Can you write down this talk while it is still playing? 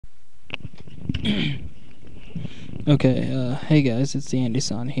Okay, hey guys, it's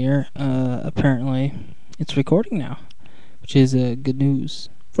TheAndySan here. Apparently, it's recording now, which is good news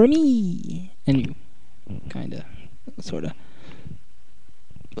for me and you, kinda, sorta.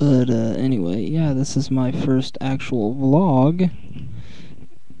 But anyway, yeah, this is my first actual vlog.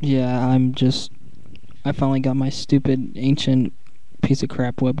 Yeah, I finally got my stupid ancient piece of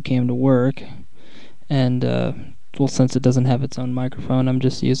crap webcam to work, and well, since it doesn't have its own microphone, I'm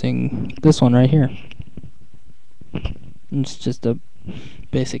just using this one right here. It's just a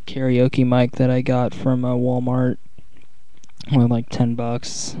basic karaoke mic that I got from Walmart with like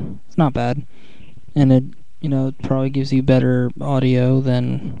 $10. It's not bad, and it probably gives you better audio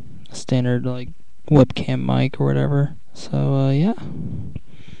than a standard like webcam mic or whatever. So yeah,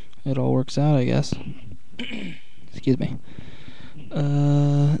 it all works out, I guess. Excuse me.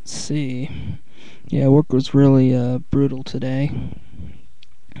 Let's see. Yeah, work was really brutal today.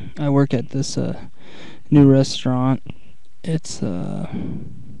 I work at this new restaurant. It's I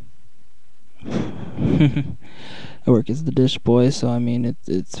work as the dish boy, so I mean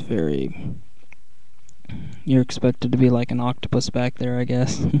it's very. You're expected to be like an octopus back there, I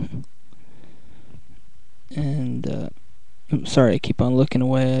guess. And I'm sorry, I keep on looking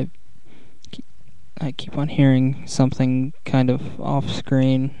away. I keep on hearing something kind of off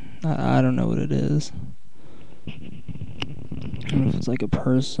screen. I don't know what it is. I don't know if it's like a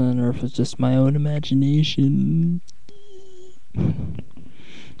person or if it's just my own imagination.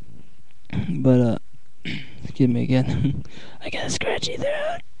 But excuse me again. I got a scratchy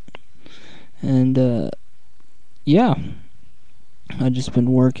throat. And yeah, I've just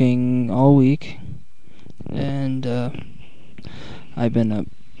been working all week, and I've been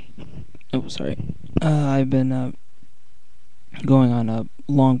I've been going on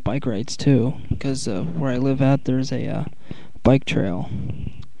long bike rides too, because where I live at, there's a bike trail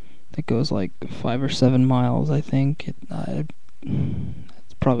that goes like 5 or 7 miles, I think.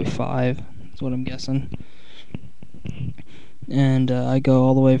 It's probably 5, is what I'm guessing. And I go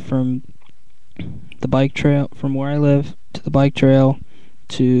all the way from the bike trail, from where I live, to the bike trail,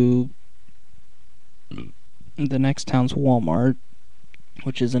 to the next town's Walmart,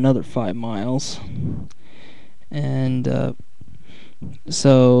 which is another 5 miles. And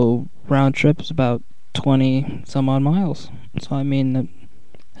so round trip is about 20 some odd miles. So I mean, that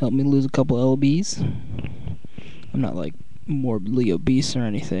helped me lose a couple lbs. I'm not like morbidly obese or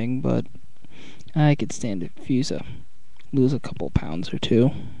anything, but I could stand it if you lose a couple pounds or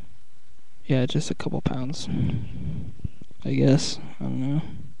two. Yeah, just a couple pounds, I guess. I don't know.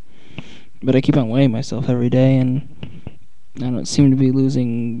 But I keep on weighing myself every day, and I don't seem to be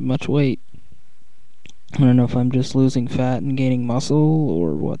losing much weight. I don't know if I'm just losing fat and gaining muscle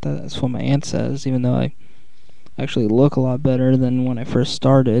or what. That's what my aunt says, even though I actually look a lot better than when I first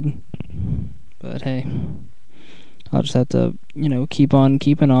started. But hey, I'll just have to, keep on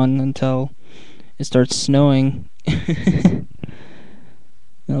keeping on until it starts snowing.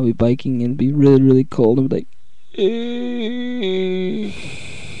 I'll be biking and it'll be really, really cold. I'll be like,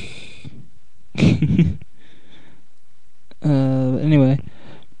 anyway,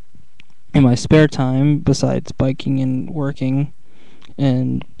 in my spare time, besides biking and working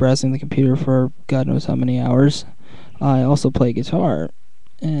and browsing the computer for God knows how many hours, I also play guitar.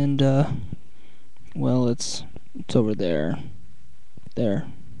 And, well, it's over there. There.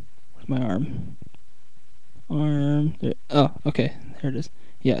 Where's my arm? There. Oh, okay. There it is.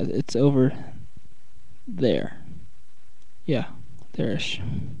 Yeah, it's over there. Yeah, there-ish.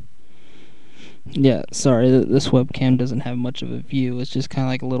 Yeah, sorry, this webcam doesn't have much of a view. It's just kind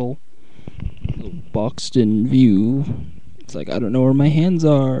of like a little boxed-in view. It's like, I don't know where my hands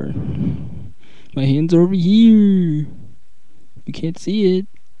are. My hands are over here. You can't see it.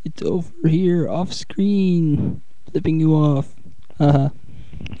 It's over here, off screen. Flipping you off. Haha.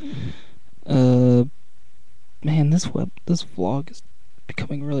 Man, this vlog is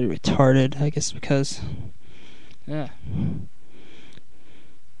becoming really retarded. I guess because,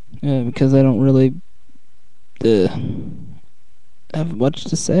 because I don't really have much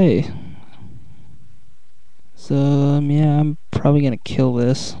to say. So yeah, I'm probably gonna kill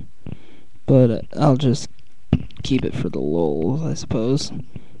this, but I'll just keep it for the lulz, I suppose.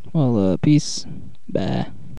 Well, peace. Bye.